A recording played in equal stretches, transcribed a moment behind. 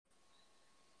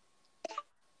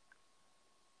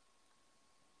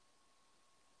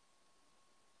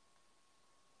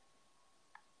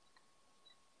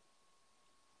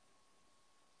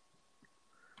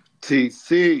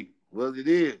TC, what it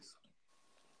is.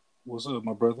 What's up,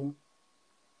 my brother?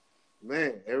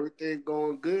 Man, everything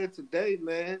going good today,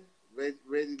 man.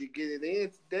 Ready to get it in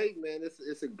today, man.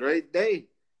 It's a great day.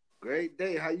 Great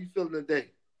day. How you feeling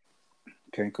today?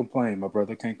 Can't complain, my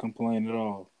brother. Can't complain at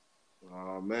all.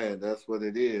 Oh man, that's what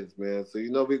it is, man. So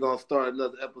we're gonna start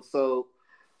another episode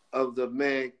of the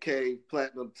Man Cave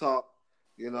Platinum Talk.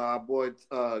 Our boy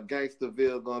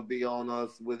Gangsterville gonna be on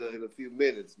us with it in a few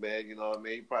minutes, man. You know what I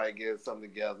mean? He probably getting something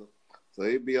together. So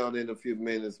he'll be on in a few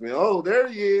minutes, man. Oh, there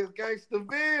he is,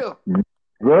 Gangsterville.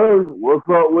 Good. What's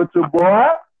up with your boy?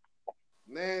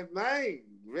 Man,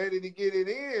 ready to get it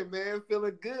in, man.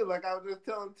 Feeling good. Like I was just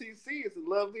telling TC, it's a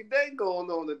lovely day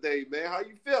going on today, man. How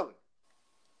you feeling?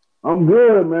 I'm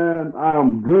good, man. I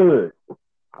am good.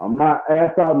 I'm not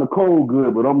ass out in the cold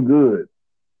good, but I'm good.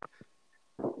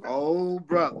 Oh,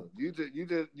 brother, you just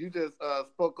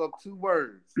spoke up two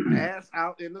words: ass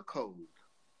out in the cold.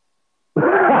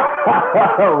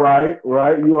 right.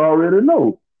 You already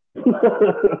know.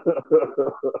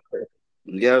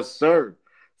 Yes, sir.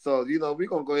 So we're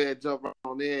gonna go ahead and jump right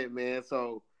on in, man.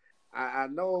 So I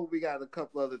know we got a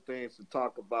couple other things to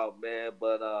talk about, man.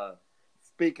 But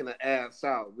speaking of ass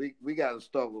out, we got to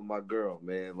start with my girl,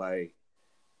 man. Like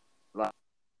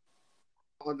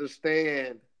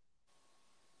understand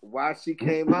why she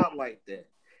came out like that.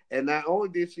 And not only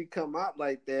did she come out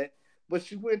like that, but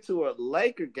she went to a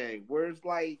Laker game where it's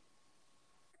like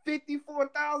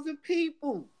 54,000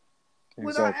 people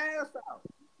with her ass out.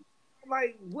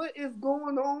 Like, what is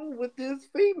going on with this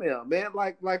female, man?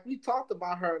 Like we talked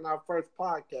about her in our first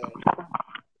podcast.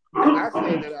 And I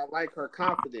said that I like her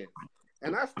confidence.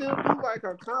 And I still do like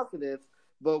her confidence,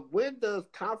 but when does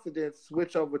confidence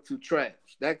switch over to trash?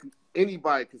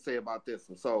 Anybody can say about this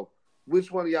one. So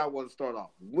which one of y'all want to start off?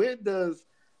 When does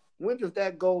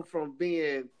that go from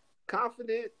being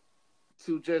confident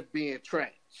to just being trash?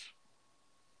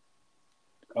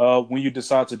 When you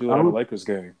decide to do it at a Lakers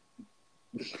game.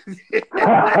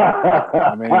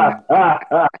 I mean,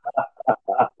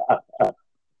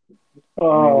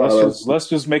 let's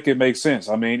just make it make sense.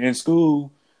 I mean, in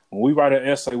school, when we write an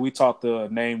essay, we taught to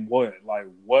name what,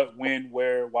 when,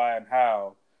 where, why, and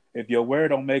how. If your where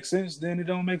don't make sense, then it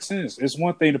don't make sense. It's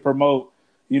one thing to promote,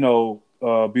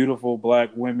 beautiful black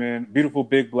women, beautiful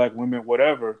big black women,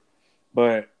 whatever.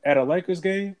 But at a Lakers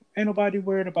game, ain't nobody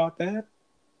worried about that.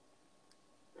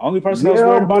 Only person that was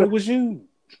worried about it was you.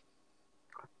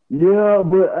 Yeah,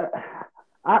 but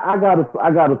I gotta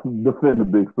defend the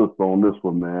big sister on this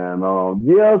one, man.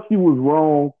 Yeah, she was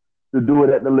wrong to do it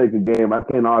at the Laker game. I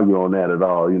can't argue on that at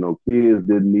all. Kids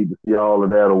didn't need to see all of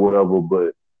that or whatever,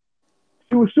 but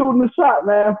she was shooting the shot,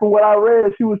 man. From what I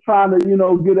read, she was trying to,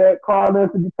 get at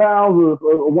Karl-Anthony Towns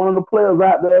or one of the players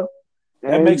out there.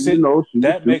 And,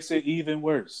 that makes it even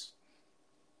worse.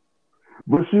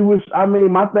 But she was. I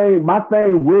mean, my thing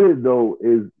with it though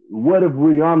is, what if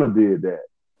Rihanna did that?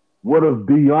 What if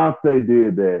Beyonce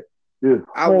did that?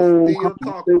 I would still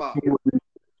talk about it.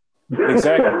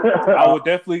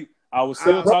 Exactly. I would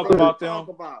still talk about them.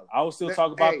 I would still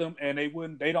talk about them, and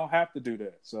they don't have to do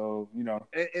that. So,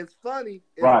 It's funny.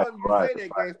 It's funny you say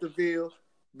that, Gangsterville,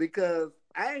 because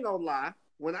I ain't gonna lie.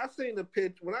 When I seen the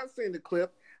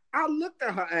clip, I looked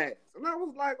at her ass, and I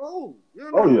was like, "Oh,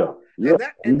 oh yeah."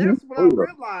 And that's when I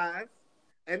realized.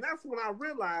 And that's when I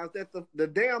realized that the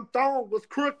damn thong was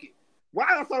crooked.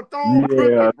 Why is her thong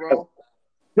crooked, bro?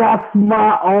 That's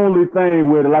my only thing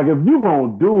with it. Like, if you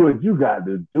gonna do it, you got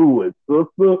to do it,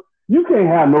 sister. You can't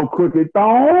have no crooked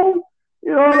thong.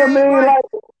 You know what I mean?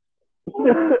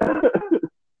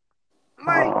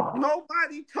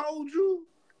 Nobody told you,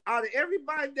 out of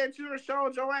everybody that you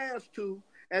showed your ass to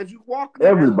as you walk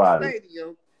into the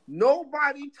stadium,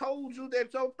 nobody told you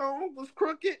that your thong was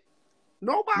crooked.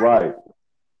 Nobody.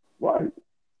 Right.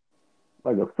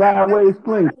 Like a sideways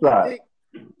slingshot.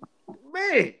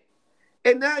 Man.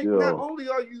 And now not only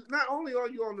are you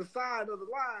on the side of the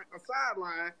line, a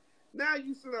sideline, now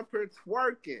you sit up here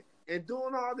twerking and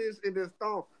doing all this in this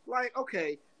thong. Like,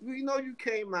 okay, you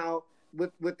came out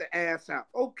with the ass out.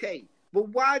 Okay. But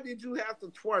why did you have to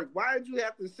twerk? Why did you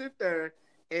have to sit there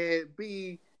and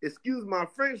be, excuse my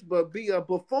French, but be a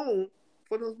buffoon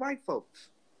for those white folks?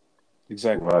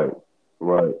 Exactly.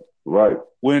 Right.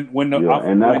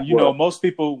 Most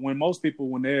people when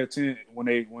they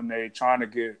trying to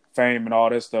get fame and all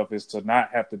that stuff is to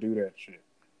not have to do that shit.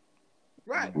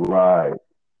 Right.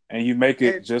 And you make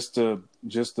it just to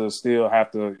still have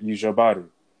to use your body.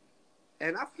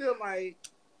 And I feel like,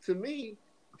 to me,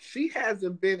 she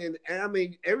hasn't been in. I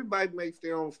mean, everybody makes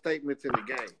their own statements in the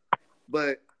game,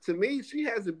 but to me, she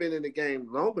hasn't been in the game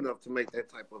long enough to make that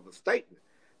type of a statement.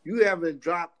 You haven't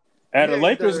dropped At a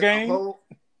Lakers game,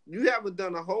 you haven't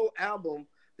done a whole album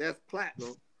that's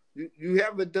platinum. You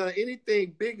haven't done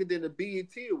anything bigger than the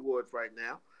BET Awards right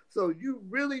now. So you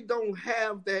really don't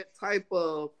have that type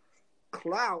of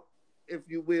clout, if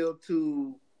you will,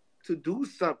 to do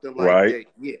something like that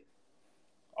yet.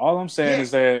 All I'm saying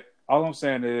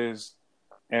is,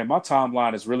 and my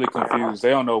timeline is really confused. They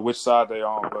don't know which side they're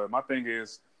on. But my thing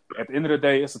is, at the end of the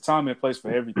day, it's a time and place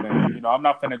for everything. You know, I'm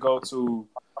not going to go to,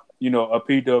 you know, a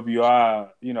PWI,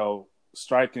 you know,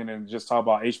 striking and just talk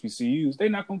about HBCUs. They're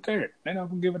not going to care. They're not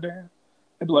going to give a damn.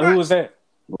 They'll be like, who is that?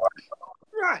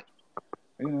 Right.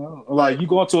 You know, like you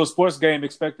go into a sports game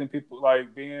expecting people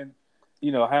like being,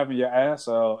 you know, having your ass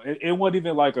out. It wasn't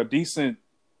even like a decent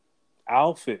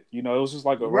outfit. You know, it was just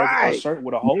like a regular shirt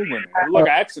with a hole in it. It looked like an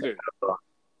accident. It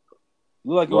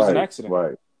looked like it was an accident.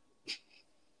 Right.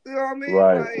 You know what I mean?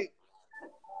 Right. Like,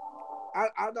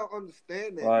 I don't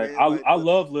understand that. Like, man. I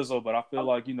love Lizzo, but I feel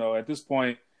like, you know, at this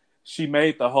point, she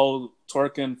made the whole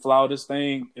twerking flautist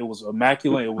thing. It was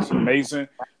immaculate. It was amazing.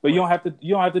 But you don't have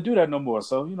to do that no more.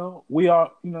 So, you know, we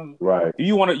are, you know, right. If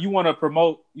you want to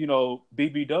promote, you know,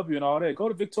 BBW and all that, go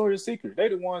to Victoria's Secret. They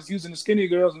the ones using the skinny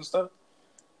girls and stuff.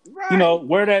 Right. You know,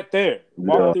 wear that there.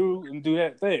 Walk through and do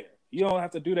that there. You don't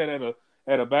have to do that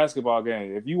at a basketball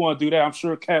game. If you want to do that, I'm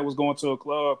sure Kat was going to a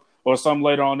club or something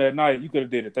later on that night. You could have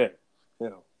did it there.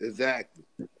 You know. Exactly.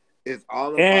 It's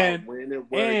all about when and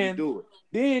where you do it.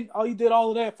 Then you did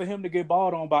all of that for him to get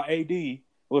balled on by AD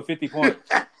with 50 points.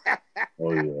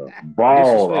 Oh yeah,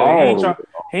 ball.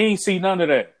 He ain't see none of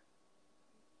that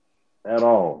at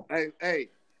all. Hey,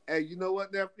 you know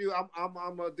what, nephew? I'm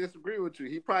gonna disagree with you.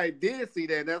 He probably did see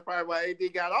that. And that's probably why AD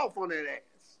got off on that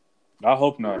ass. I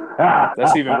hope not.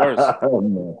 That's even worse.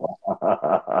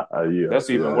 Yeah, that's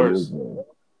even worse.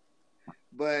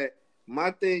 But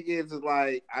my thing is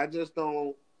like I just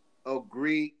don't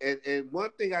agree. And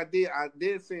one thing I did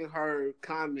see her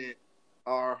comment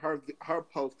or her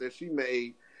post that she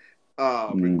made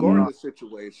regarding the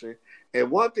situation.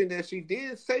 And one thing that she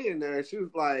did say in there, she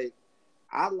was like,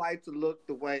 I like to look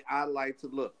the way I like to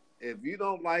look. If you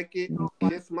don't like it,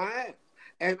 kiss my ass.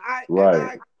 And I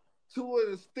to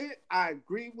an extent, I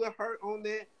agree with her on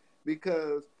that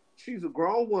because she's a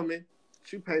grown woman.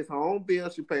 She pays her own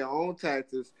bills. She pays her own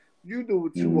taxes. You do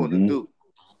what you want to do.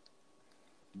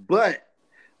 But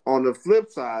on the flip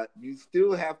side, you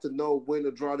still have to know when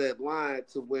to draw that line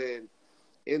to when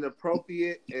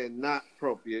inappropriate and not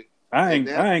appropriate. I ain't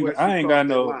got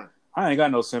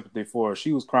no sympathy for her.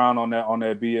 She was crying on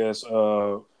that BS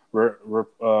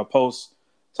post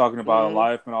talking about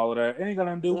life and all of that. It ain't got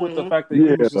nothing to do with the fact that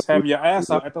you was just having your ass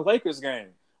out at the Lakers game.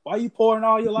 Why you pouring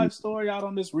all your life story out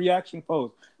on this reaction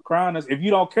post? Crying if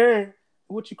you don't care,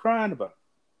 what you crying about?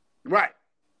 Right.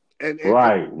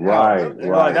 Right.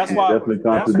 That's why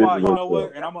you know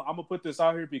what, and I'm gonna put this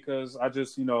out here because I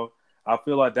just, you know, I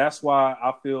feel like that's why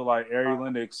I feel like Ari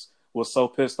Lennox was so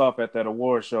pissed off at that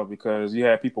award show because you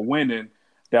had people winning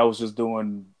that was just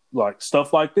doing like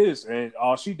stuff like this, and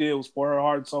all she did was pour her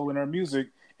heart and soul in her music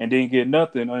and didn't get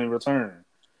nothing in return.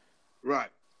 Right.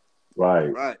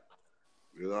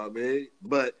 You know what I mean?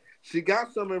 But she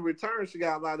got some in return. She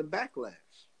got a lot of backlash.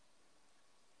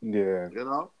 Yeah.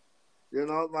 You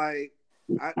know, like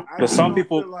but some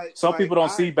people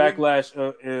don't see backlash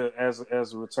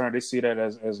as a return. They see that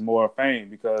as more fame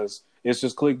because it's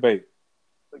just clickbait.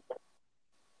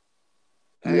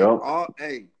 Hey,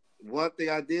 one thing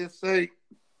I did say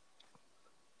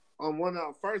on one of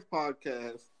our first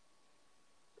podcasts,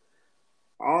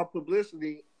 all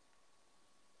publicity,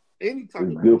 any type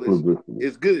of publicity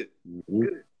is good.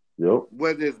 Good. Yep.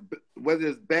 Whether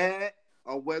it's bad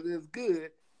or whether it's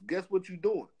good, guess what you're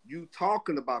doing? You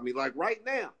talking about me. Like right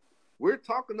now, we're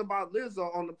talking about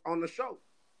Lizzo on the show.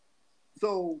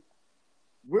 So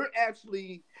we're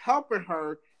actually helping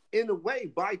her in a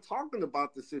way by talking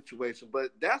about the situation.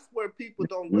 But that's where people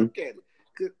don't look at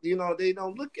it. You know, they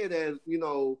don't look at it as, you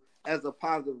know, as a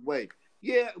positive way.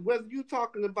 Yeah, whether you're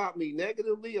talking about me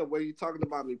negatively or whether you're talking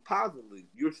about me positively,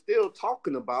 you're still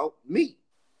talking about me.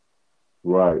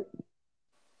 Right.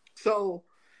 So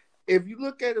if you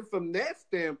look at it from that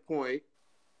standpoint,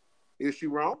 is she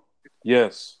wrong?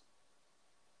 Yes.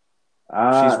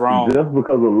 She's wrong. Just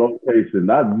because of location.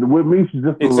 Not with me, she's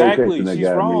just exactly. Location she's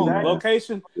wrong.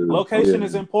 Location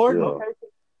is important.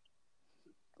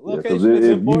 Location is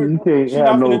important. You can't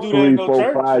have no 3,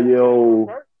 4, 5-year-old.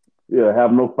 Yeah,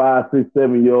 have no 5, 6,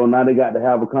 7-year-old. Now they got to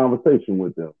have a conversation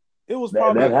with them. It was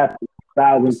probably that happened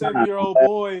 1,000 a 7-year-old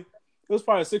boy. It was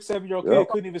probably a 6, 7-year-old kid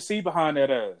couldn't even see behind that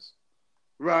ass.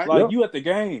 Right. Like you at the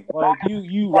game. Like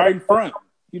you right in front.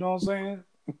 You know what I'm saying?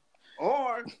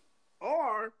 Or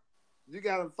you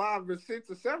got a 5 or 6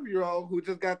 or 7-year-old who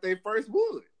just got their first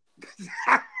wood.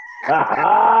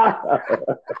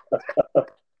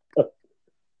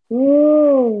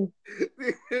 Ooh.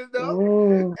 You know,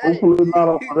 Ooh. hey, Hopefully not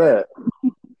all that.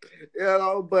 you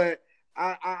know, but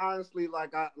I honestly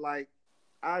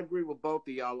I agree with both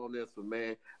of y'all on this one,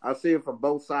 man. I see it from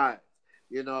both sides,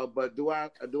 you know. But do I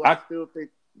still think?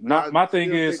 My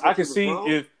thing is, I can see wrong?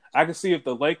 if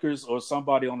the Lakers or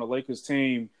somebody on the Lakers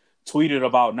team tweeted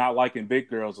about not liking big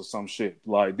girls or some shit.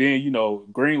 Like then,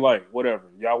 green light, whatever.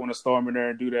 Y'all want to storm in there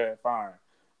and do that, fine.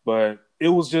 But it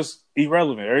was just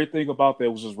irrelevant. Everything about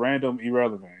that was just random,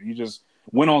 irrelevant. You just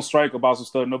went on strike about some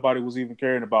stuff nobody was even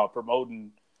caring about,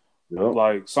 promoting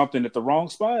like something at the wrong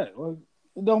spot. Like,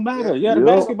 it don't matter. Yeah, the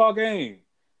basketball game.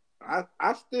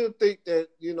 I still think that,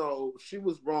 she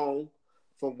was wrong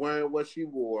for wearing what she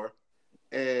wore.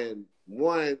 And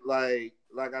one, like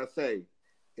I say,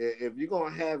 if you're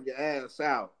going to have your ass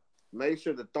out, make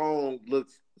sure the thong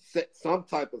looks some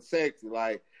type of sexy.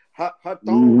 Like, her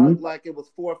thong looked like it was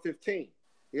 415.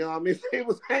 You know what I mean? It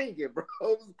was hanging, bro.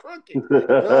 It was crooked. You know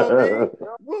what I mean? It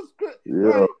was crooked.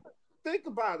 Yeah. Like, think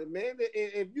about it, man.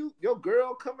 If your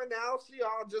girl coming out, she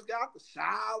all just got out the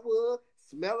shower,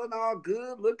 smelling all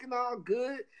good, looking all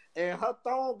good, and her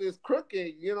thong is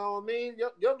crooked, you know what I mean?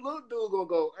 Your little dude gonna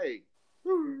go, hey,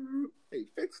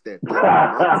 fix that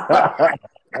thong.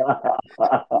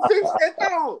 Fix that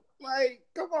thong. Like,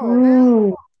 come on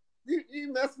now.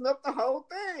 You messing up the whole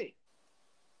thing.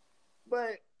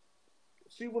 But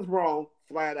she was wrong,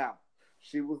 flat out.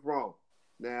 She was wrong.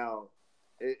 Now,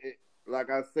 like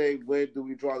I say, where do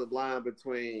we draw the line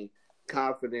between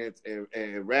confidence and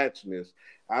ratchetness?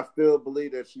 I still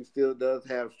believe that she still does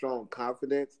have strong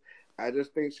confidence. I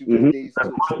just think she just needs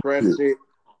to express it.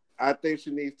 I think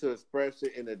she needs to express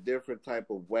it in a different type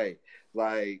of way.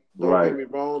 Like, don't get me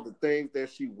wrong, the things that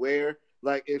she wear,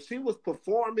 like if she was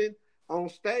performing on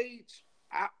stage,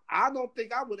 I don't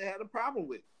think I would have had a problem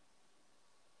with it.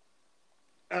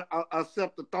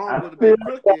 Except the thong would have been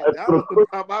crooked. That was the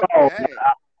problem I would have had.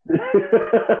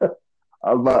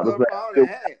 I was about to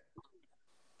say.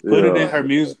 Put it in her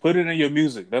music. Put it in your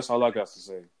music. That's all I got to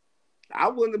say. I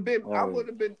wouldn't have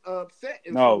been upset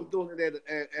if she was doing it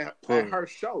at her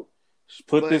show.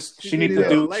 Put this. She needs to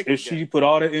do. If she put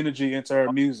all the energy into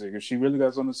her music, if she really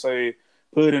got something to say,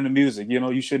 put it in the music.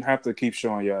 You shouldn't have to keep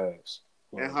showing your ass.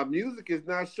 And her music is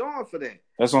not showing for that.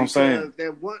 That's what I'm saying.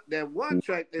 That one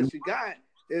track that she got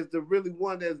is the really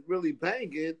one that's really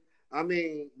banging. I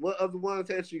mean, what other ones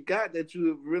has she got that you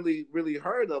have really, really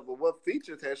heard of, or what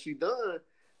features has she done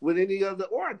with any other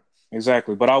artists?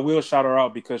 Exactly, but I will shout her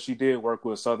out because she did work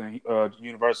with Southern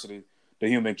University, the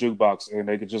Human Jukebox, and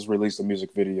they could just release a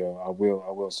music video. I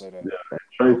will say that.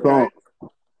 Yeah. Okay.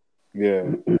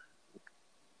 Yeah.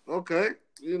 Okay,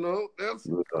 that's.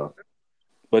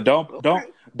 But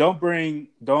don't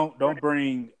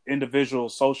bring individual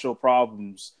social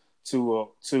problems to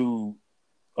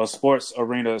a sports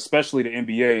arena, especially the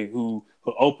NBA, who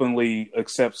openly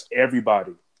accepts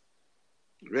everybody.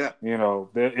 Yeah,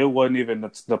 it wasn't even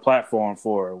the platform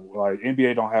for it. Like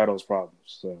NBA don't have those problems.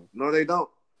 So no, they don't.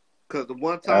 Because the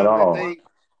one time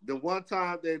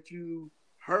that you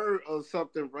heard of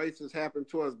something racist happen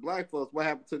towards black folks, what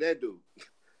happened to that dude?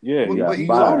 Yeah, he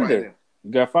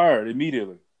got fired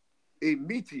immediately.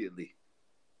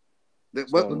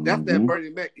 That's that Bernie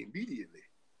Mac immediately.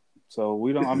 So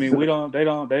we don't. I mean, they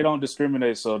don't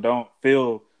discriminate. So don't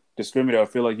feel discriminated or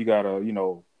feel like you gotta,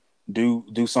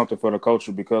 do something for the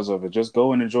culture because of it. Just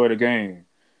go and enjoy the game.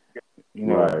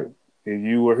 If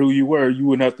you were who you were, you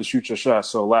wouldn't have to shoot your shot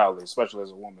so loudly, especially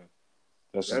as a woman.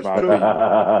 That's just my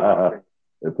opinion.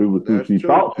 If it was who she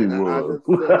thought she was.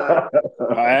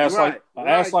 I asked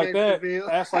like that.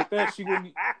 She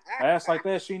wouldn't. I asked like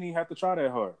that. She didn't have to try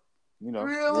that hard.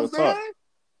 Real tough.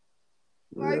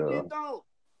 Like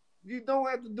you don't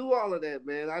have to do all of that,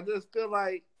 man. I just feel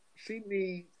like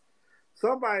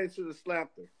somebody should have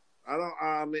slapped her.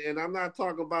 And I'm not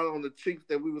talking about on the cheeks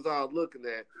that we was all looking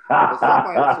at, but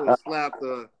somebody should have slapped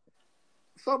her.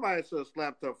 Somebody should have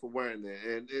slapped her for wearing that.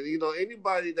 And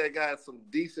anybody that got some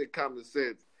decent common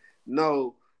sense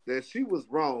know that she was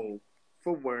wrong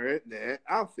for wearing that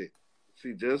outfit.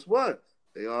 She just was.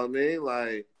 You know what I mean?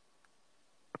 Like,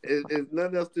 it's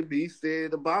nothing else to be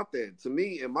said about that. To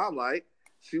me, in my life,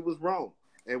 she was wrong.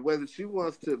 And whether she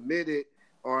wants to admit it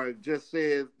or just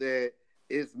says that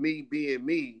it's me being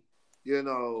me,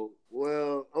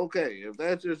 well, okay. If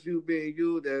that's just you being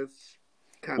you, that's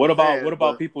kind of sad. What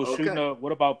about people shooting up?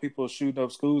 What about people shooting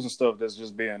up schools and stuff? That's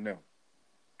just being them.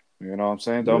 You know what I'm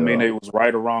saying? Don't mean they was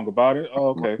right or wrong about it. Oh,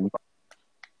 okay.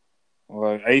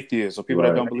 Like atheists or people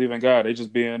that don't believe in God, they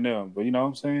just being them. But you know what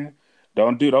I'm saying?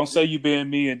 Don't say you being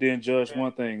me and then judge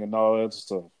one thing and all that other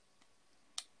stuff.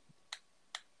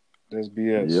 That's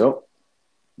BS. Yep.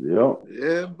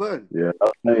 Yeah, buddy. Yeah.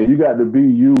 Hey, you got to be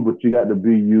you, but you got to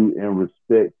be you in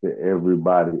respect to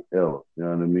everybody else. You know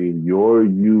what I mean? Your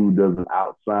you doesn't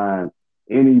outshine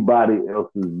anybody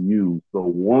else's you. So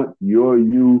once your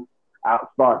you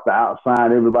starts to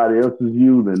outshine everybody else's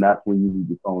you, then that's when you need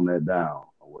to tone that down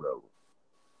or whatever.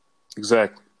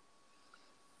 Exactly.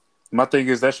 My thing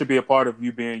is that should be a part of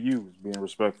you, being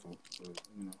respectful. But,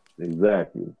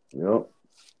 Exactly. Yep.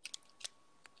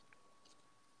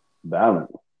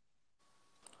 Balance.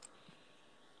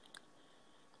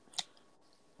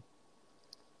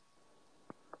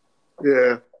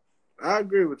 Yeah, I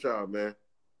agree with y'all, man.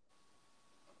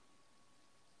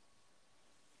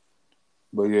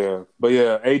 But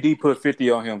yeah, AD put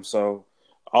 50 on him, so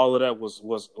all of that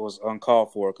was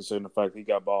uncalled for, considering the fact he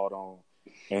got balled on,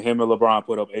 and him and LeBron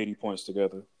put up 80 points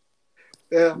together.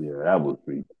 Yeah, that was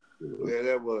sweet. Yeah,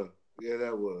 that was.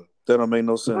 That don't make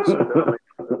no sense.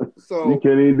 So you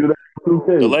can't even do that.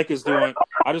 The Lakers doing.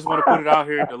 I just want to put it out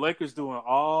here. The Lakers doing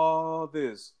all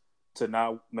this to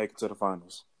not make it to the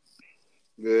finals.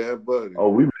 Yeah, buddy. Oh,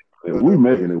 we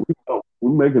making it.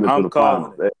 We're making it to the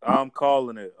finals. I'm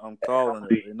calling it.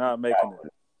 They're not making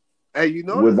it. Hey, you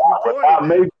know, without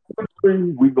major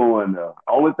injury, we going there.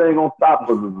 Only thing gonna stop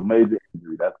us is a major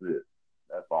injury. That's it.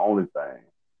 That's the only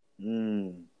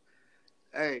thing.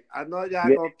 Hey, I know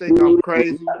y'all gonna think I'm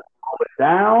crazy.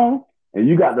 Down, and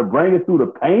you got to bring it through the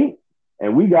paint,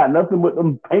 and we got nothing but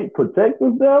them paint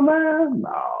protectors there, man.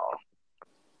 No.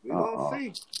 We gonna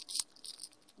see.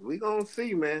 We gonna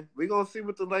see, man. We gonna see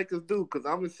what the Lakers do, because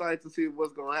I'm excited to see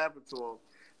what's gonna happen to them.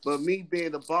 But me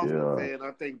being a Boston fan,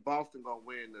 I think Boston gonna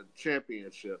win the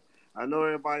championship. I know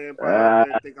everybody out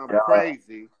there think I'm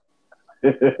crazy,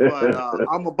 but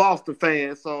I'm a Boston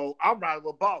fan, so I'm riding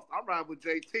with Boston. I'm riding with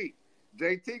JT.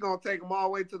 JT gonna take them all the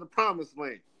way to the promised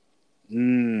land. He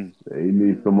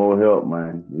needs some more help,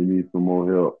 man. He needs some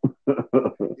more help.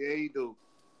 Yeah, he do.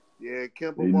 Yeah,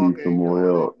 Kemba He Walker needs some more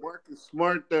help. Marcus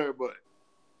Smart there, but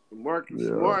Marcus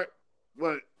Smart,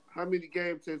 what? How many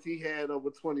games has he had over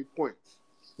 20 points?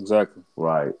 Exactly.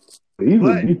 Right. He's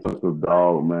a defensive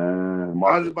dog, man.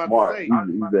 Marcus I was about Smart. to say.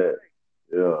 He's that.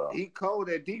 Yeah. He cold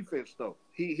at defense, though.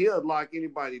 He'll lock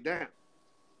anybody down.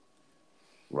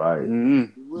 Right.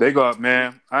 They got,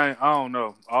 man. I don't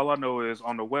know. All I know is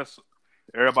on the West,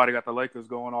 everybody got the Lakers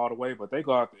going all the way, but they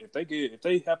got if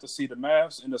they have to see the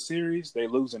Mavs in the series, they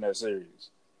lose in that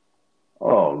series.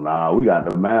 Oh nah, we got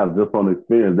the Mavs just on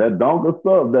experience. That Donker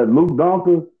stuff, that Luke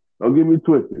Donker, don't get me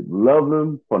twisted. Love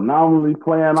him, phenomenally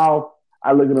playing off.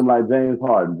 I look at him like James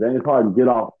Harden. James Harden get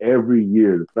off every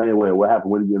year the same way. What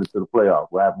happened when you get into the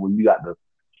playoffs? What happened when you got to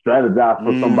strategize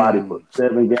for somebody for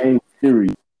 7-game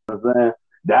series? You know what I'm saying?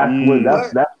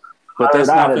 That's but that's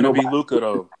not going to be Luka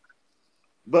though.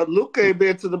 But Luka ain't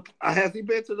been to the. Has he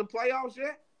been to the playoffs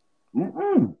yet?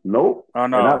 Nope. I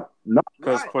know.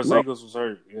 Because Porzingis was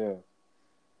hurt. Yeah.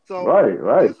 So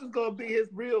right. This is gonna be his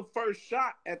real first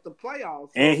shot at the playoffs.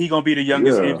 So. And he gonna be the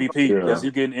youngest MVP because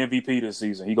he's getting MVP this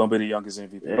season. He gonna be the youngest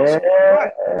MVP. All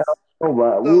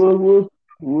right.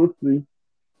 We'll see.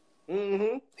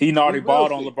 He already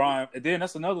balled on LeBron, and then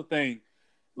that's another thing.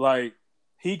 Like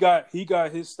he got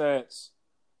his stats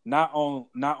not on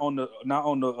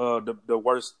the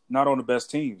worst, not on the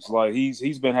best teams. Like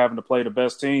he's been having to play the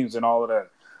best teams and all of that.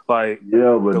 Like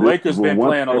the Lakers been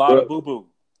playing a lot of boo boo.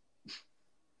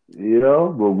 Yeah,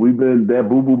 but that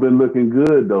boo boo been looking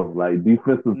good though, like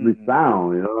defensively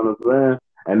sound. You know what I'm saying?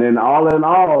 And then all in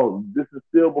all, this is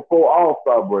still before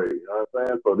All-Star break. You know what I'm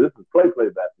saying? So this is play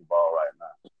basketball right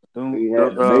now. We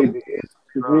had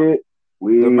the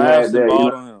Mavs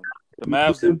balled on him. The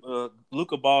Mavs,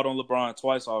 Luka balled on LeBron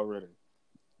twice already.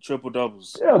 Triple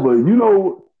doubles. Yeah, but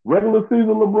regular season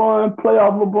LeBron,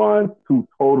 playoff LeBron, two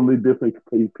totally different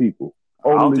people.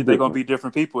 I don't think they're gonna be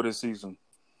different people this season.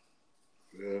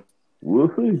 Yeah, we'll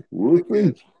see. We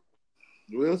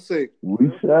shall see.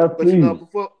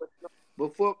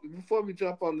 Before we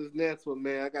jump on this next one,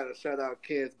 man, I gotta shout out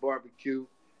Ken's Barbecue,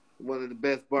 one of the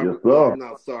best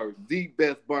the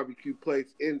best barbecue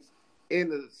place in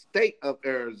the state of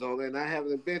Arizona, and I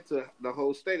haven't been to the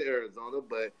whole state of Arizona,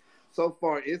 but so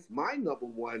far it's my number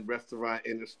one restaurant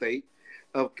in the state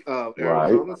of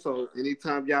Arizona. Right. So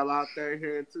anytime y'all out there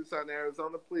here in Tucson,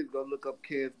 Arizona, please go look up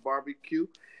Ken's Barbecue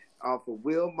off of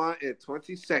Wilmot and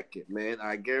 22nd, man.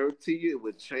 I guarantee you it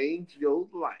would change your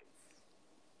life.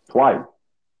 Twice.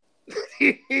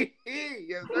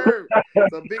 Yes, sir.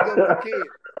 So big up the kid.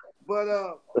 But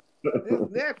this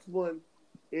next one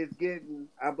is getting,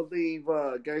 I believe,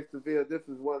 Gangsterville. This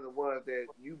is one of the ones that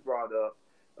you brought up.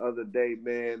 other day,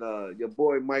 man. Your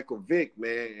boy Michael Vick,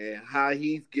 man, and how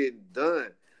he's getting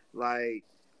done. Like,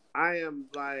 I am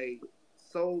like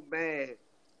so mad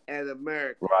at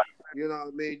America. Right. You know what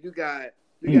I mean? You got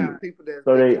people that's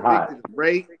So been they convicted of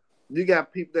rape. You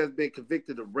got people that's been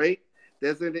convicted of rape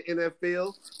that's in the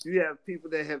NFL. You have people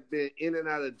that have been in and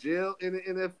out of jail in the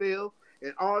NFL,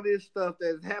 and all this stuff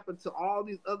that has happened to all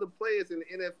these other players in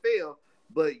the NFL.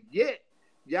 But yet,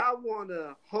 y'all want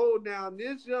to hold down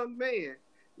this young man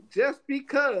just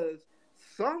because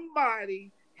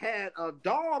somebody had a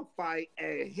dog fight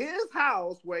at his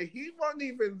house where he wasn't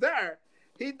even there.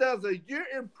 He does a year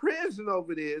in prison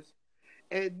over this,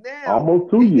 and now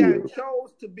almost 2 years. Got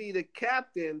chose to be the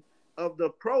captain of the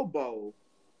Pro Bowl,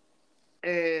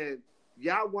 and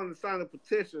y'all want to sign a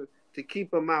petition to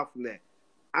keep him out from that.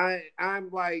 I'm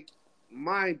like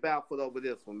mind baffled over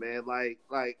this one, man. Like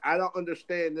I don't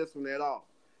understand this one at all.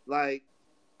 Like,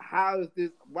 how is this?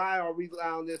 Why are we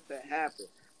allowing this to happen?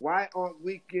 Why aren't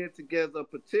we getting together a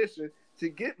petition to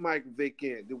get Michael Vick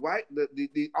in?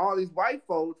 All these white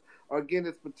folks are getting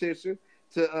this petition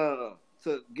to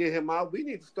get him out. We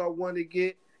need to start wanting to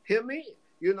get him in,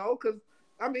 because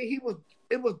I mean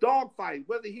it was dog fight,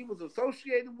 whether he was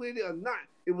associated with it or not.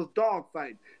 It was dog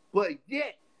fight, but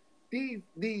yet these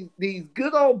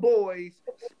good old boys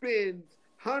spend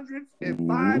hundreds and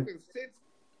 $5 and $6,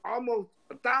 almost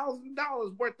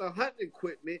 $1,000 worth of hunting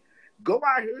equipment, go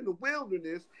out here in the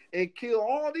wilderness and kill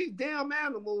all these damn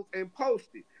animals and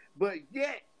post it. But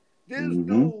yet, this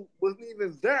dude wasn't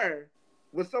even there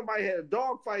when somebody had a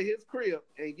dog fight his crib,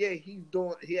 and yet he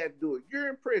had to do a year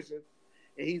in prison,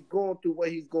 and he's going through what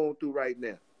he's going through right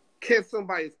now. Can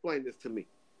somebody explain this to me?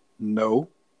 No.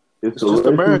 It's the racist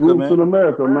America, roots in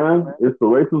America, man. It's the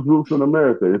racist roots in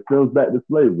America. It stems back to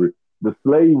slavery. The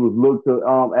slave was looked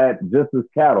at just as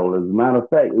cattle. As a matter of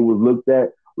fact, it was looked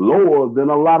at lower than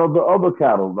a lot of the other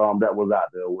cattle that was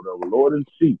out there, whatever. Lower than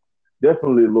sheep.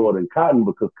 Definitely lower than cotton,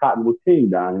 because cotton was king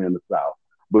down here in the South.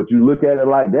 But you look at it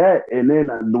like that, and then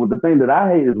the thing that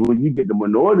I hate is when you get the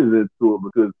minorities into it,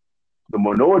 because the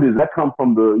minorities, that come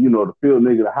from the field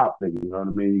nigga, the house nigga, you know what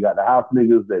I mean? You got the house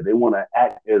niggas that they want to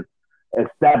act as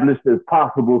established as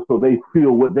possible so they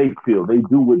feel what they feel. They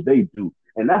do what they do.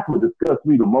 And that's what disgusts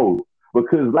me the most.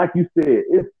 Because like you said,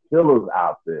 it's killers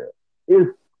out there.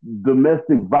 It's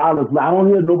domestic violence. I don't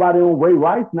hear nobody on Ray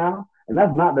Rice now. And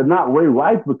that's not Ray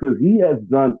Rice, because he has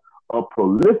done a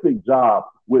prolific job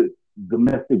with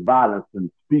domestic violence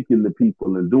and speaking to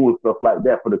people and doing stuff like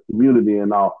that for the community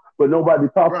and all. But nobody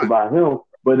talks about him.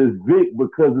 But it's Vic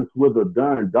because it's with a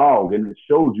darn dog. And it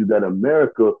shows you that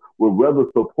America would rather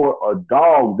support a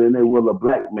dog than they will a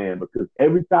black man. Because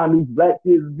every time these black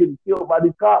kids are getting killed by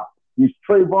these cops, these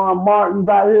Trayvon Martins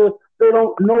out here,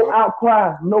 no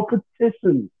outcry, no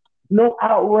petitions, no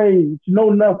outrage, no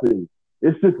nothing.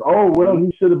 It's just,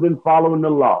 he should have been following the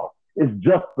law. It's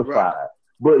justified. Right.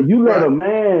 But you let a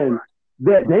man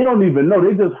that they don't even know,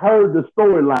 they just heard the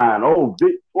storyline. Oh,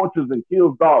 Vic tortures and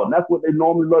kills dogs. And that's what they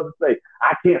normally love to say.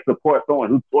 I can't support someone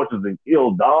who tortures and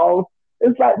kills dogs.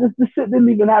 It's like this shit didn't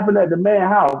even happen at the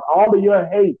man's house. All of your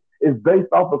hate is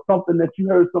based off of something that you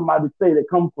heard somebody say, that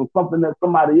comes from something that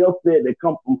somebody else said, that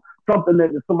comes from something that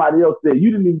somebody else said.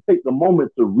 You didn't even take the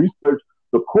moment to research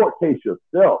the court case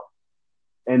yourself.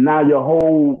 And now your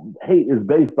whole hate is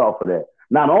based off of that.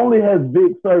 Not only has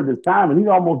Vic served his time, and he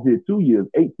almost did 2 years,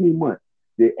 18 months.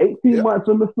 Did 18 months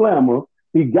in the Slammer.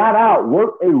 He got out,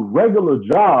 worked a regular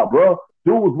job, bro.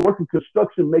 Dude was working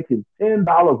construction, making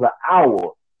 $10 an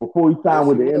hour before he signed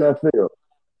with the NFL.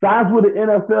 Signs with the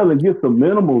NFL and gets a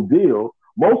minimal deal.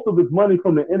 Most of his money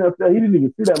from the NFL, he didn't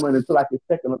even see that money until like his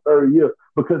second or third year,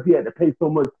 because he had to pay so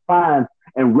much fines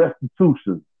and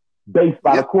restitution based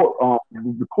by the court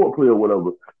plea or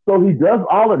whatever. So he does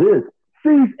all of this.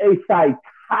 Sees a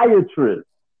psychiatrist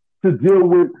to deal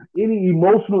with any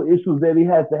emotional issues that he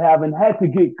has to have, and had to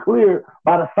get cleared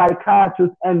by the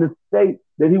psychiatrist and the state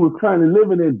that he was currently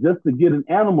living in just to get an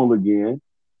animal again.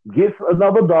 Gets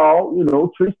another dog,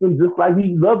 treats them just like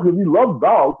he loves, because he loves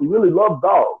dogs. He really loves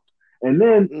dogs. And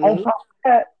then on top of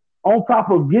that, on top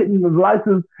of getting his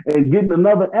license and getting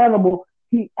another animal,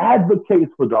 he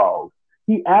advocates for dogs.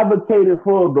 He advocated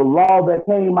for the law that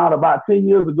came out about 10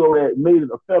 years ago that made it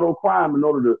a federal crime in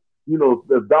order to,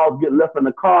 if dogs get left in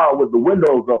the car with the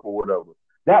windows up or whatever.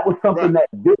 That was something that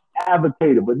Vic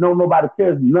advocated, but nobody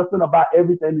cares nothing about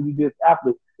everything that he did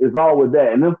after. Is all with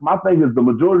that. And then my thing is, the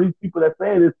majority of these people that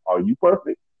saying this, are you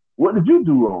perfect? What did you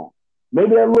do wrong?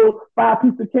 Maybe that little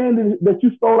 5-piece of candy that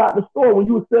you stole out the store when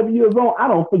you were 7 years old, I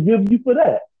don't forgive you for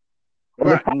that.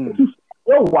 Right. You stole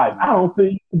your wife, I don't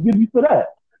forgive you for that.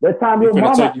 That time your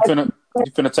mama...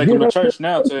 You finna take him to church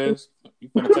now, Tez. You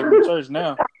finna take him to church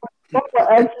now.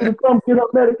 Mama asked you to come get her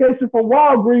medication from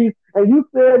Walgreens, and you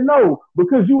said no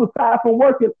because you was tired from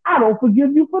working. I don't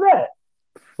forgive you for that.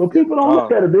 But people don't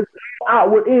look at it. It's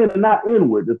outward in and not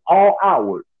inward. It's all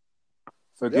outward.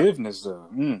 Forgiveness, though.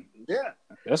 Yeah,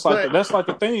 that's like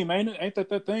the theme, ain't it? Ain't that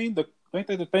the theme? Ain't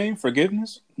that the theme?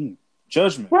 Forgiveness,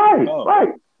 judgment. Right,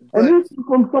 right. And this is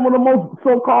from some of the most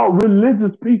so-called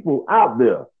religious people out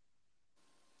there.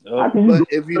 But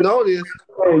if you notice,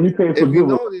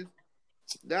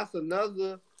 that's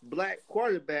another black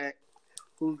quarterback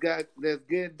that's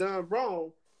getting done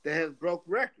wrong that has broke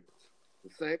records. The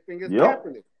same thing as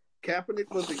Kaepernick. Kaepernick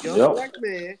was a young black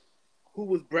man who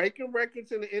was breaking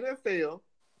records in the NFL,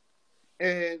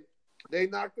 and they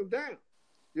knocked him down.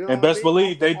 You know and best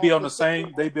believe they'd be on the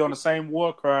same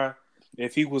war cry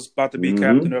if he was about to be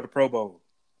captain of the Pro Bowl.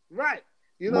 Right.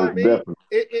 You know what I mean?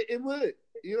 It would.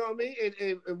 You know what I mean?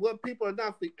 And what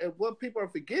people are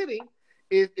forgetting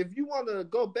is if you want to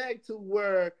go back to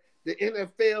where the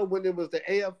NFL, when it was the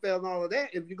AFL and all of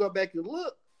that, if you go back and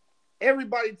look,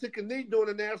 everybody took a knee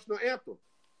during the national anthem.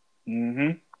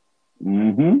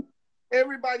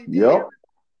 Everybody did. Yep.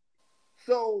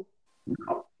 So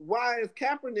why is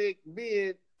Kaepernick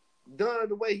being done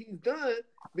the way he's done?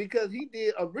 Because he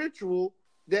did a ritual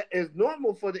that is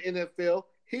normal for the NFL.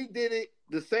 He did it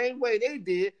the same way they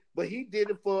did, but he did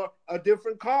it for a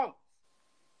different cause.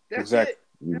 That's it.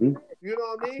 You know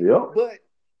what I mean? Yep. But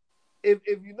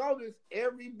if you notice,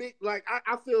 every big, like,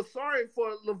 I feel sorry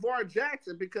for LeVar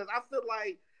Jackson because I feel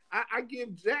like I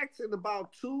give Jackson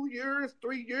about 2 years,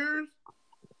 3 years,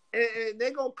 and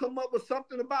they're going to come up with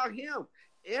something about him.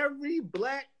 Every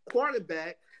black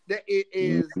quarterback that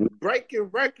is breaking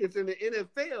records in the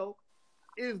NFL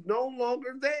is no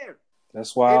longer there.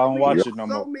 That's why I don't watch it no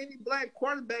more. So many black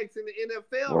quarterbacks in the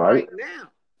NFL right now.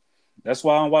 That's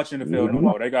why I'm watching the field no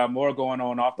more. They got more going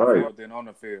on off the field than on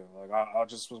the field. Like I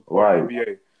just support the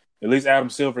NBA. At least Adam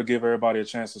Silver give everybody a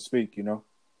chance to speak. You know,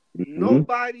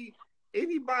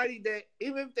 anybody that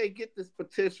even if they get this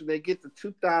petition, they get the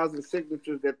 2,000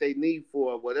 signatures that they need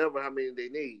for whatever how many they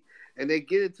need, and they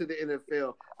get it to the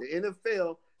NFL. The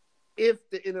NFL, if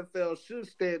the NFL should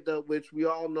stand up, which we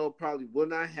all know probably will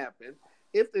not happen.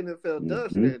 If the NFL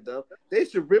does stand up, they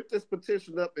should rip this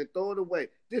petition up and throw it away.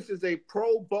 This is a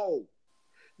Pro Bowl.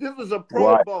 This is a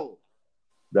Pro Bowl.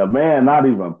 The man not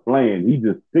even playing. He's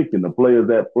just picking the players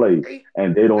that play,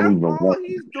 and they don't even want. That's all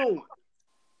he's doing.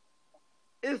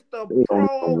 It's the Pro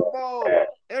Bowl.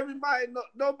 Everybody,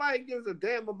 nobody gives a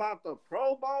damn about the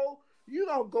Pro Bowl. You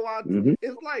don't go out.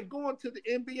 It's like going to the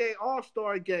NBA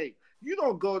All-Star game. You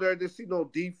don't go there to see no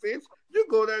defense. You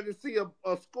go there to see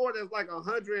a score that's like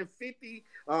 150,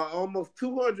 almost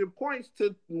 200 points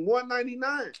to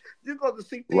 199. You go to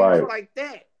see things like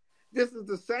that. This is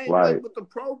the same way with the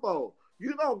Pro Bowl.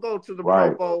 You don't go to the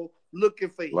Pro Bowl looking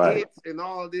for hits and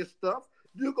all this stuff.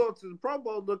 You go to the Pro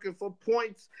Bowl looking for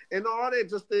points and all that,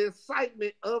 just the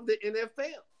excitement of the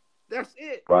NFL. That's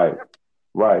it.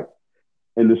 Right.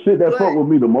 And the shit that fucked with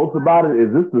me the most about it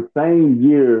is this the same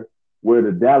year where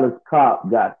the Dallas cop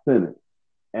got sentenced.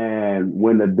 And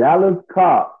when the Dallas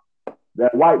cop,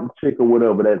 that white chick or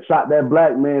whatever, that shot that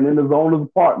black man in his owner's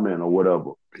apartment or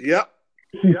whatever. Yep.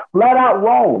 She's flat out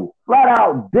wrong. Flat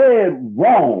out dead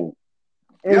wrong.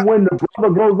 And when the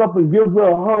brother goes up and gives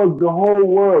her a hug, the whole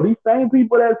world, these same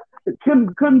people that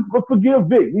couldn't forgive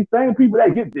Vic, these same people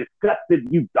that get disgusted,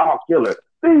 you dog killer.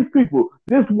 These people,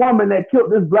 this woman that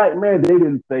killed this black man, they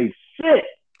didn't say shit.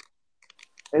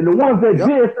 And the ones that did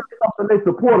say something, they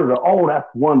supported her. Oh, that's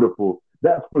wonderful.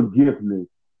 That's forgiveness.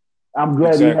 I'm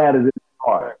glad he had it in his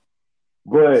heart.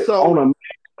 But on a man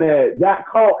that got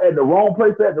caught at the wrong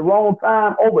place at the wrong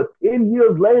time, over 10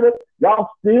 years later, y'all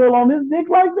still on this dick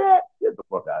like that? Get the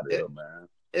fuck out of here, man.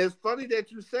 It's funny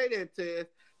that you say that, Ted,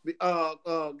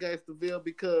 Gangsterville,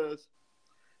 because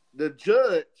the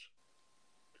judge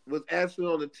was actually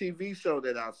on a TV show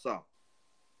that I saw.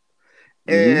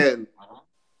 And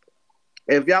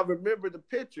if y'all remember the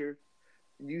picture,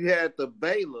 you had the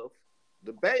bailiff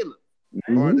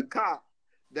or the cop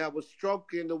that was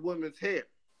stroking the woman's hair,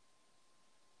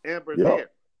 Amber's hair.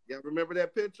 Y'all remember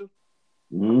that picture?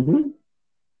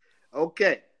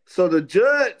 Okay. So the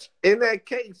judge in that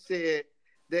case said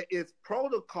that it's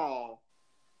protocol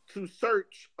to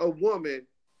search a woman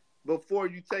before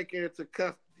you take her into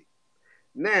custody.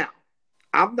 Now,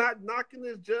 I'm not knocking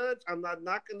this judge. I'm not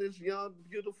knocking this young,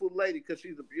 beautiful lady because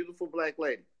she's a beautiful black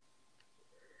lady.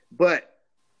 But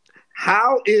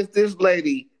how is this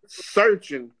lady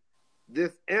searching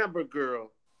this Amber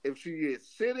girl if she is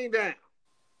sitting down?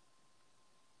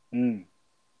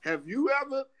 Have you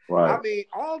ever? I mean,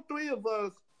 all three of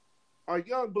us are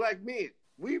young black men.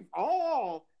 We've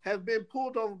all have been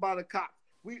pulled over by the cops.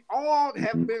 We all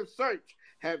have been searched.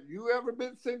 Have you ever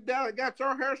been sitting down and got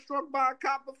your hair struck by a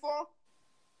cop before?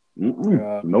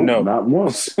 Nope, no. not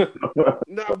once.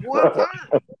 Not one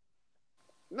time.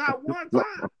 Not one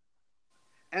time.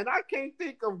 And I can't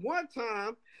think of one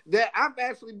time that I've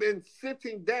actually been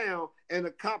sitting down and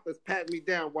a cop has patted me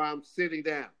down while I'm sitting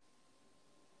down.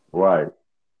 Right.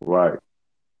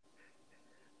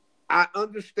 I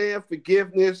understand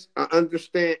forgiveness. I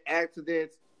understand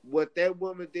accidents. What that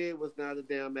woman did was not a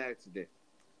damn accident.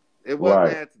 It wasn't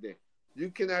an accident.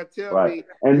 You cannot tell me.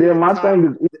 And then my thing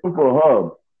is, even for her,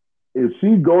 if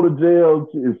she go to jail,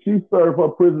 if she serve her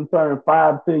prison term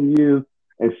 5-10 years,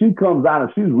 and she comes out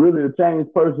and she's really a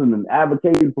changed person and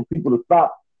advocating for people to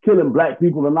stop killing black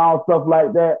people and all stuff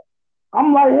like that,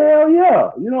 I'm like, hell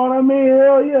yeah. You know what I mean?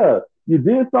 Hell yeah. You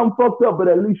did something fucked up, but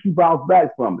at least you bounced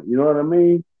back from it. You know what I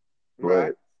mean?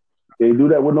 Right. They do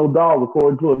that with no dog,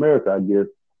 according to America, I guess.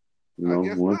 You know, I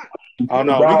guess not. Oh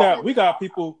no, we got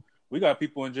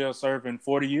people in jail serving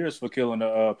 40 years for killing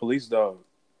a police dog.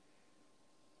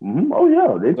 Mm-hmm. Oh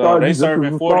yeah, they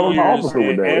serving 40 years,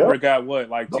 and Amber got what,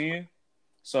 like 10?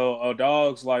 So a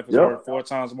dog's life is worth 4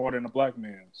 times more than a black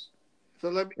man's. So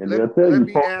let me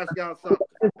ask y'all something.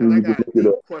 And I got a deep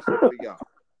question for y'all.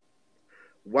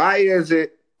 Why is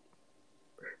it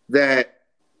that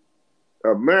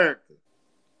America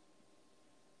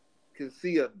can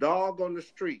see a dog on the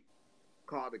street,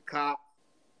 call the cop,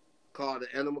 call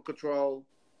the animal control,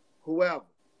 whoever,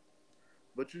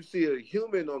 but you see a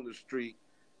human on the street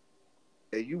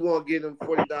and you want to give them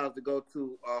 $40 to go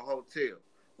to a hotel,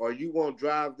 or you want to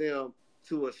drive them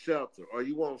to a shelter, or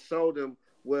you want to show them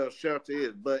where a shelter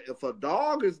is. But if a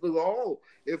dog is loose,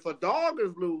 let's call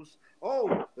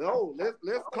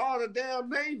the damn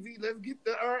Navy. Let's get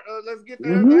the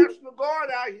National Guard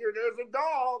out here. There's a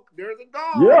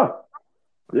dog.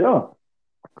 Yeah.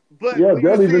 But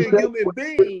when you see a human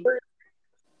being,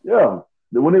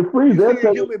 when they freeze, you see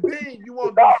a human being, you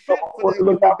want to do shit for that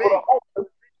human being.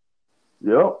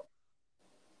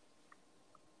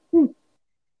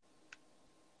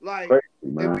 Like, if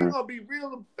we're gonna be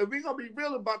real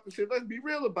about the shit, let's be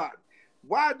real about it.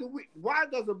 Why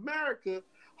does America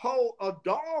hold a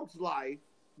dog's life,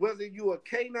 whether you a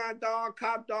canine dog,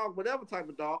 cop dog, whatever type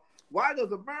of dog, why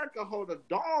does America hold a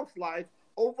dog's life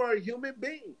over a human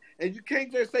being? And you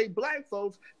can't just say black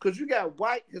folks, because you got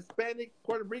white, Hispanic,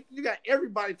 Puerto Rican, you got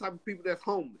everybody type of people that's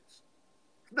homeless.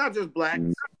 It's not just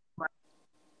blacks.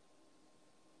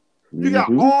 You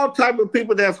got all type of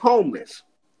people that's homeless.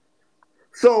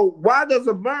 So why does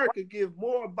America give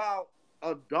more about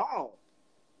a dog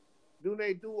than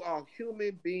they do a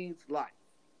human being's life?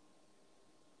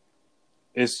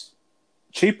 It's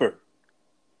cheaper.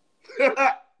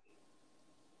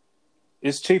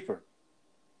 It's cheaper.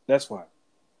 That's why.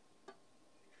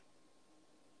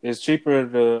 It's cheaper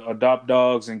to adopt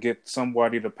dogs and get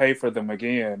somebody to pay for them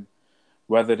again,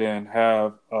 rather than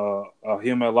have a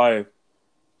human life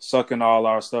sucking all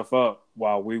our stuff up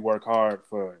while we work hard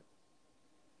for it.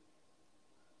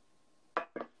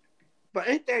 But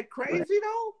ain't that crazy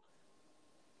though?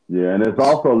 Yeah, and it's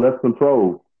also less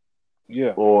control.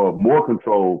 Yeah. Or more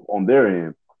control on their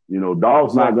end. You know,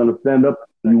 dog's not going to stand up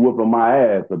and you whipping my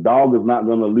ass. A dog is not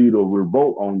going to lead a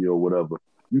revolt on you or whatever.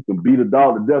 You can beat a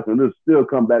dog to death and it'll still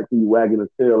come back to you wagging his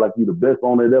tail like you're the best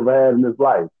owner it ever had in his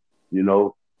life. You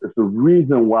know, it's the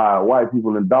reason why white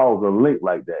people and dogs are linked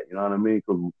like that. You know what I mean?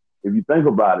 Because if you think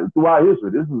about it, throughout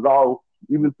history, this is all,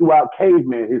 even throughout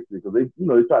caveman history, because they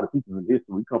try to teach us in history.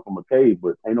 We come from a cave,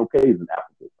 but ain't no caves in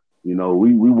Africa. You know,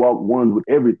 we walk one with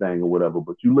everything or whatever.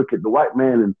 But you look at the white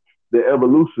man and the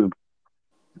evolution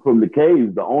from the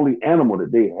caves, the only animal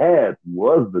that they had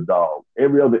was the dog.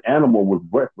 Every other animal was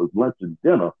breakfast, lunch, and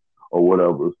dinner or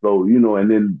whatever. So, you know, and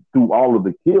then through all of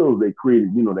the kills, they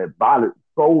created, you know, that violent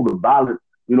soul, the violent,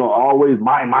 you know, always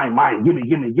mine, give me,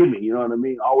 you know what I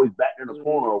mean? Always back in the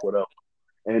corner or whatever.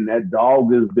 And that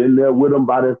dog has been there with them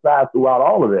by their side throughout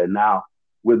all of that. Now,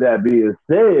 with that being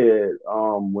said,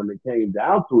 when it came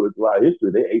down to it throughout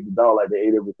history, they ate the dog like they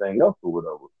ate everything else or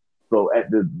whatever. So at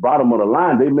the bottom of the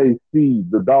line, they may see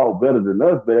the dog better than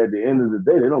us, but at the end of the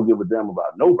day, they don't give a damn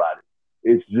about nobody.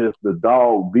 It's just the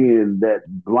dog being that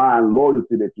blind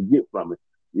loyalty that you get from it.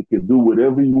 It can do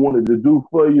whatever you want it to do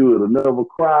for you. It'll never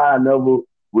cry, never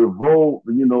revolt.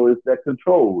 You know, it's that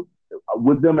control.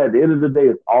 With them, at the end of the day,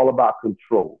 it's all about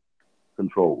control.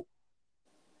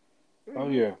 Oh,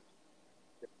 yeah.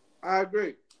 I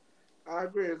agree.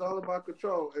 It's all about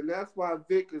control. And that's why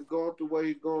Vic is going through what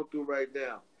he's going through right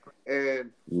now.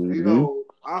 And, you know,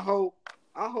 I hope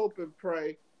and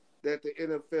pray that the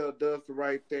NFL does the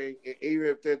right thing, and even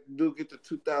if they do get the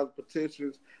 2,000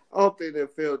 petitions, I hope the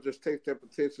NFL just takes that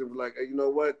petition and be like, hey, you know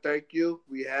what? Thank you.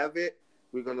 We have it.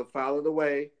 We're gonna file it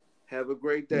away. Have a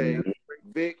great day,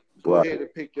 Vic. Go ahead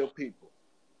and pick your people.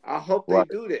 I hope they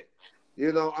do that.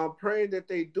 You know, I'm praying that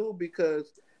they do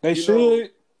because they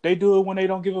should. They do it when they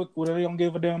don't give a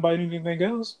damn about anything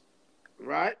else.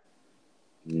 Right.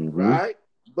 Right.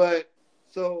 But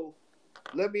so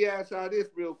let me ask y'all this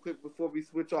real quick before we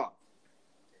switch off.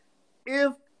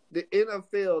 If the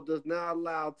NFL does not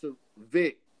allow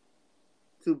Vic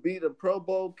to be the Pro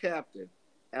Bowl captain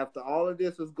after all of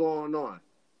this is going on,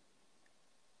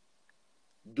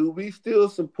 do we still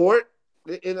support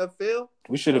the NFL?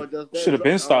 We should have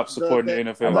been stopped supporting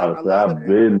the NFL. I've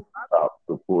been stopped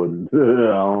supporting.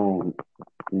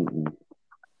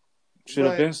 Should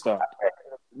have been stopped.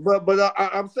 But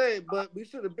I'm saying, but we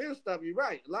should have been stopped. You're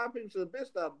right. A lot of people should have been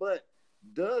stopped. But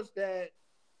does that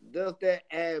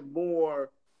add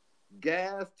more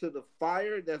gas to the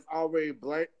fire that's already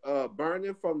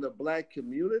burning from the black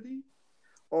community,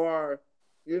 or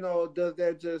does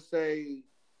that just say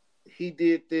he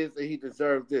did this and he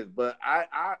deserves this? But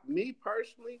me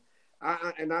personally,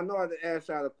 and I know I didn't ask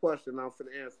y'all the question. I'm for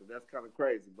the answer. That's kind of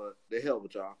crazy, but the hell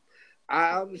with y'all.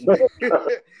 I understand.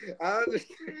 I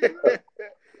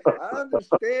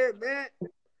understand that,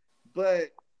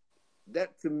 but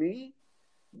that to me,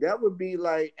 that would be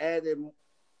like adding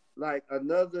like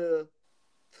another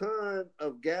ton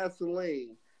of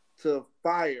gasoline to a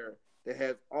fire that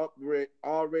has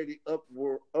already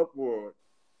upward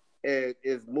and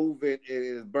is moving and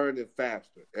is burning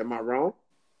faster. Am I wrong?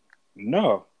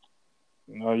 No,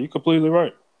 you're completely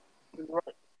right.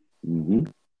 Mm-hmm.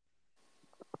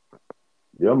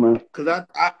 Yeah, man. Because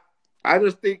I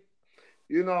just think,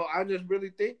 I just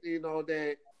really think,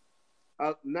 that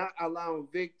not allowing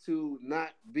Vic to not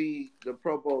be the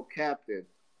Pro Bowl captain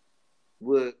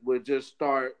would just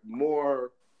start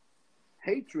more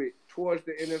hatred towards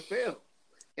the NFL.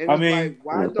 And I mean,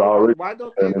 why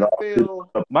don't the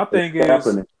NFL? My thing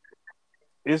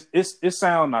is, it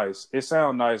sound nice. It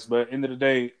sound nice, but at the end of the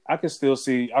day, I can still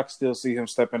see him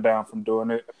stepping down from doing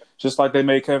it. Just like they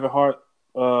made Kevin Hart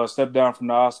step down from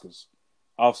the Oscars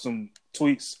off some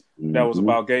tweets that was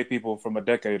about gay people from a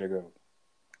decade ago.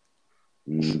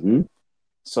 Mm-hmm.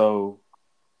 So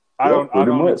I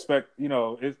don't expect,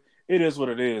 it is what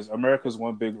it is. America's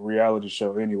one big reality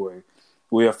show anyway.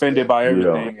 We're offended by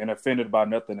everything and offended by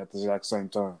nothing at the exact same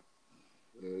time.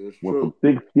 It's went true. from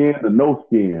thick skin to no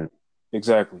skin.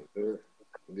 Exactly.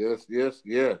 Yes.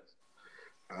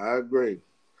 I agree.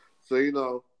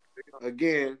 So,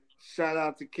 again, shout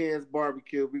out to Ken's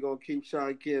Barbecue. We're going to keep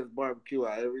shouting Ken's Barbecue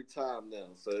out every time now.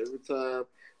 So every time,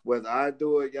 whether I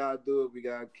do it, y'all do it, we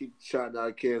got to keep shouting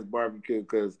out Ken's Barbecue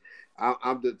because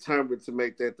I'm determined to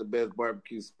make that the best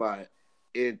barbecue spot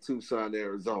in Tucson,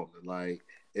 Arizona. Like,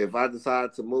 if I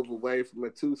decide to move away from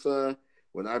Tucson,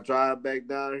 when I drive back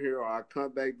down here or I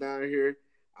come back down here,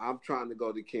 I'm trying to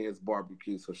go to Ken's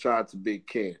Barbecue. So shout out to Big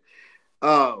Ken.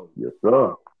 Yes,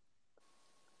 sir.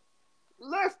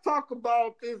 Let's talk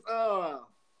about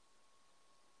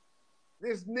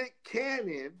this Nick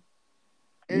Cannon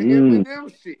and Eminem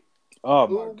shit. Oh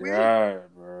my God,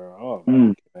 bro. Oh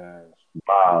my gosh.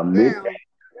 Wow, Nick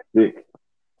sick.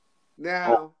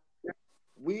 Now,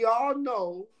 we all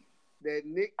know that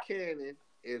Nick Cannon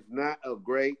is not a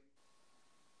great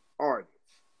artist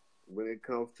when it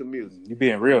comes to music. You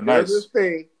being real nice.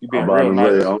 You being real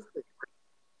nice. Don't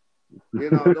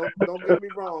get me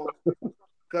wrong.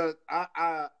 Because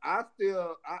I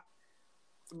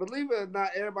believe it or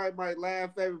not, everybody might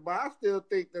laugh at me, but I still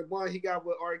think the one he got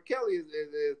with R. Kelly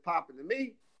is popping to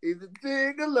me. He's a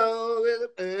gigolo.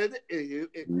 I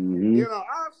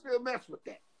still mess with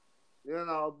that.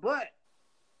 But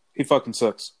he fucking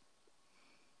sucks.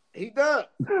 He does.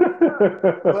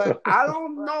 But I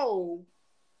don't know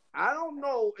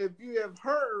if you have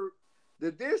heard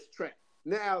the diss track.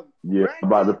 Now, he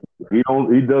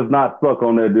does not suck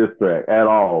on that diss track at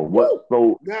all.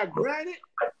 Now, granted,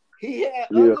 he had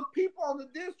other people on the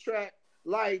diss track,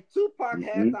 like Tupac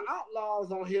had the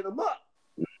Outlaws on Hit 'Em Up.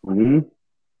 Mm-hmm.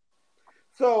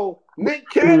 So Nick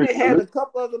Cannon had a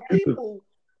couple other people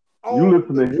on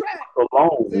the track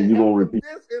alone, and you gonna repeat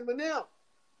this Eminem.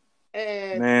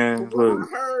 And man, when I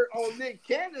heard on Nick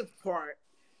Cannon's part,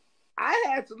 I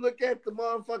had to look at the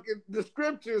motherfucking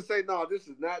description and say, no, this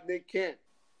is not Nick Cannon.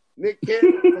 Nick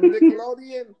Cannon from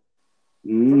Nickelodeon?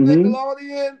 From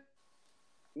Nickelodeon?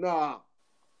 No.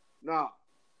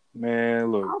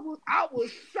 Man, look. I was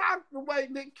shocked the way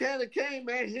Nick Cannon came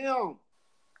at him.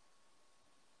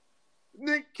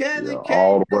 Nick Cannon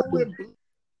came through with...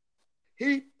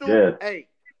 He threw... Hey,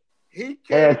 He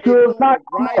can't Suge go Knight,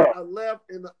 right or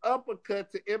left in the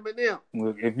uppercut to Eminem.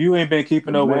 Look, if you ain't been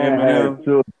keeping up with man Eminem,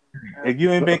 had if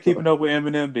you ain't been keeping up with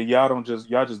Eminem, then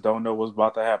y'all just don't know what's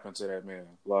about to happen to that man.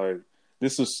 Like,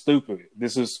 this is stupid.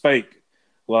 This is fake.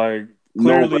 Like,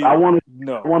 clearly, no, but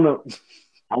no.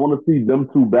 I want to see them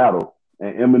two battle,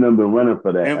 and Eminem been running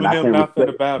for that. And I Eminem can't not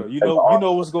respect finna battle. You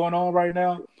know what's going on right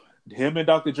now? Him and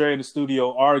Dr. Dre in the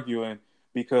studio arguing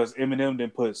because Eminem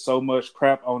didn't put so much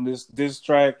crap on this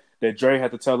track that Dre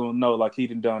had to tell him no, like he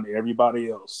done to everybody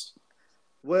else.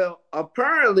 Well,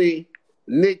 apparently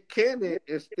Nick Cannon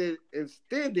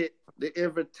extended the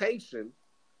invitation.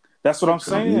 That's what I'm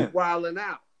saying. Wilding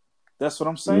out. That's what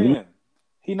I'm saying. Mm-hmm.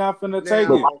 He not finna take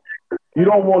it. You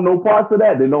don't want no parts of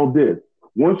that, then don't diss.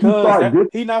 Once you start dissing,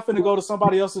 he not finna go to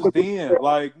somebody else's den.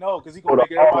 Like, no, because he gonna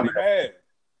make everybody mad.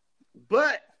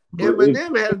 But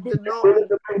Eminem has been known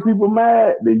to make people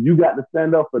mad, then you got to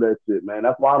stand up for that shit, man.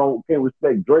 That's why can't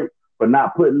respect Drake for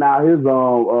not putting out his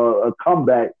a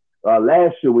comeback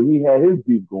last year when he had his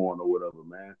beef going or whatever,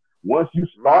 man. Once you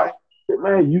start shit,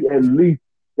 man, you at least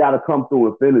got to come through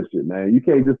and finish it, man. You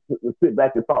can't just sit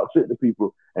back and talk shit to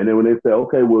people, and then when they say,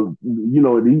 okay, well, you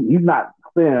know, he's not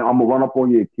saying I'm gonna run up on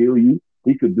you and kill you.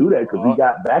 He could do that because he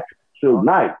got back to Suge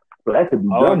Knight, so that could be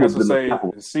done with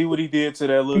the see what he did to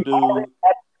that little dude.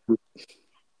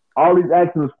 All these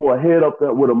actions for a head up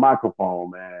there with a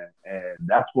microphone, man, and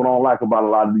that's what I don't like about a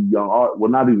lot of these young artists.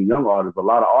 Well, not even young artists. A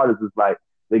lot of artists is like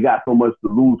they got so much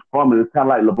to lose from it. It's kind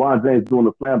of like LeBron James doing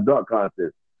the slam dunk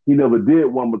contest. He never did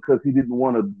one because he didn't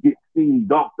want to get seen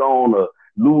dunked on or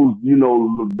lose, you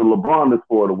know, the LeBronness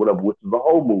for it or whatever, which is a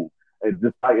whole move. It's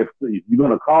just like if you're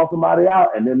going to call somebody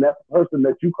out and then that person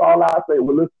that you call out say,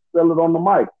 well, let's sell it on the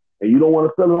mic. And you don't want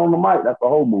to sell it on the mic. That's a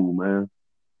whole move, man.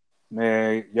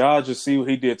 Man, y'all just see what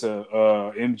he did to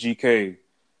MGK.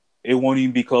 It won't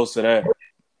even be close to that.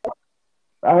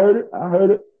 I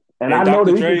heard it. And I know Dr.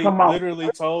 that he Dre can come out. literally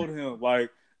told him, like,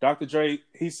 Dr. Dre,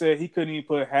 he said he couldn't even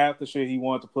put half the shit he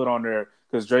wanted to put on there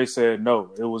because Dre said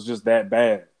no. It was just that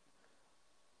bad.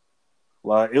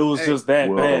 Like, it was just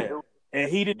that bad. And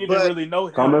he didn't even really know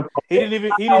him. He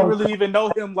didn't really even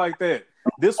know him like that.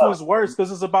 This one's worse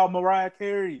because it's about Mariah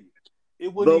Carey.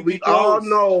 It wouldn't even be close.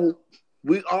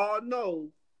 We all know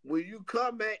when you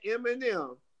come at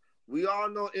Eminem, we all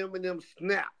know Eminem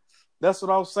snaps. That's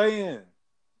what I was saying.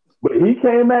 But he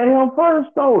came at him first,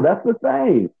 though. That's the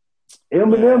thing.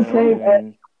 Eminem came at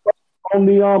on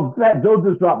the Fat Joe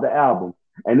just dropped the album.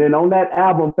 And then on that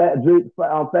album, Fat Joe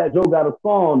got a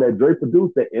song that Dre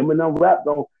produced that Eminem rapped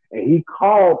on, and he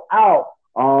called out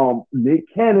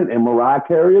Nick Cannon and Mariah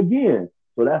Carey again.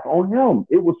 So that's on him.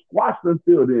 It was squashed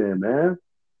until then, man.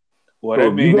 Well, so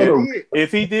that means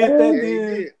if he did that,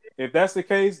 then if that's the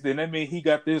case, then that means he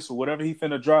got this, whatever he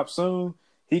finna drop soon,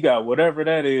 he got whatever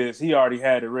that is, he already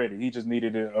had it ready. He just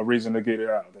needed a reason to get it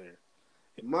out there.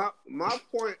 My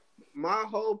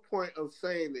whole point of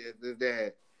saying this is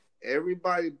that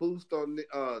everybody boost on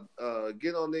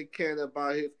get on Nick Cannon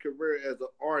about his career as an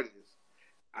artist.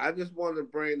 I just want to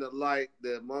bring to light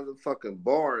the motherfucking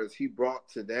bars he brought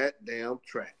to that damn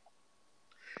track.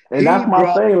 And that's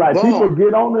my thing. Like people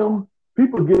get on him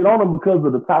because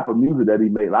of the type of music that he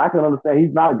made. Like, I can understand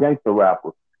he's not a gangster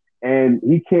rapper, and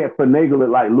he can't finagle it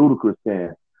like Ludacris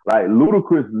can. Like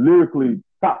Ludacris lyrically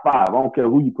top 5. I don't care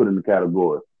who you put in the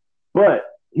category, but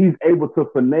he's able to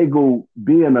finagle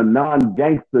being a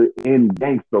non-gangster in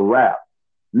gangster rap.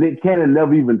 Nick Cannon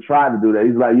never even tried to do that.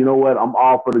 He's like, you know what? I'm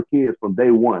all for the kids from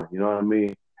day one. You know what I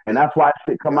mean? And that's why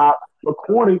shit come out so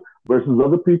corny versus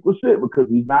other people's shit, because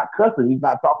he's not cussing. He's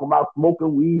not talking about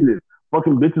smoking weed and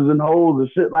fucking bitches and hoes and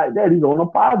shit like that. He's on a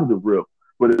positive rip.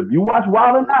 But if you watch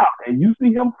Wildin' Out and you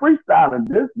see him freestyling,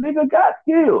 this nigga got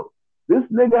skills. This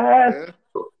nigga has.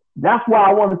 That's why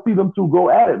I want to see them two go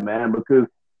at it, man, because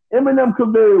Eminem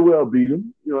could very well beat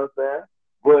him. You know what I'm saying?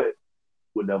 But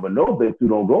we'll never know if they two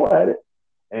don't go at it.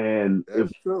 And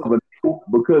that's true.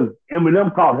 Because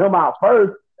Eminem called him out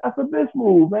first, that's a bitch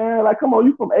move, man. Like, come on,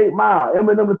 you from 8 Mile.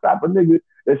 Eminem the type of nigga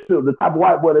that should, the type of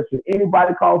white boy that should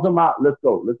anybody calls him out, let's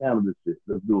go. Let's handle this shit.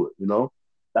 Let's do it, you know?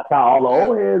 That's how all the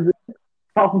old heads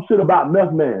talk some shit about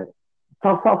Meth Man.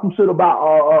 Talk some shit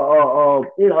about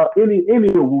any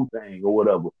Wu-Tang or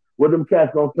whatever. What them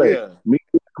cats gonna say? Yeah. Me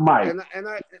and Mike. And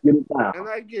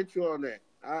I get you on that.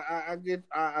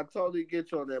 I totally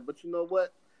get you on that. But you know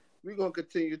what? We're gonna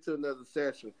continue to another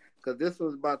session because this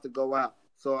one's about to go out.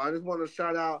 So I just want to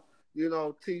shout out, you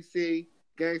know, TC,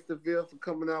 Gangsterville for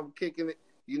coming out and kicking it.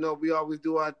 You know, we always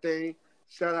do our thing.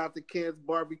 Shout out to Ken's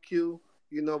Barbecue.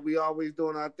 You know, we always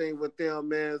doing our thing with them,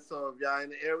 man. So if y'all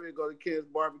in the area, go to Ken's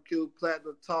Barbecue,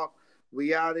 Platinum Talk.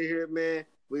 We out of here, man.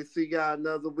 We see y'all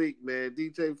another week, man.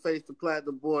 DJ Face the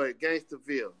Platinum Boy,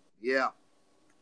 Gangsterville. Yeah.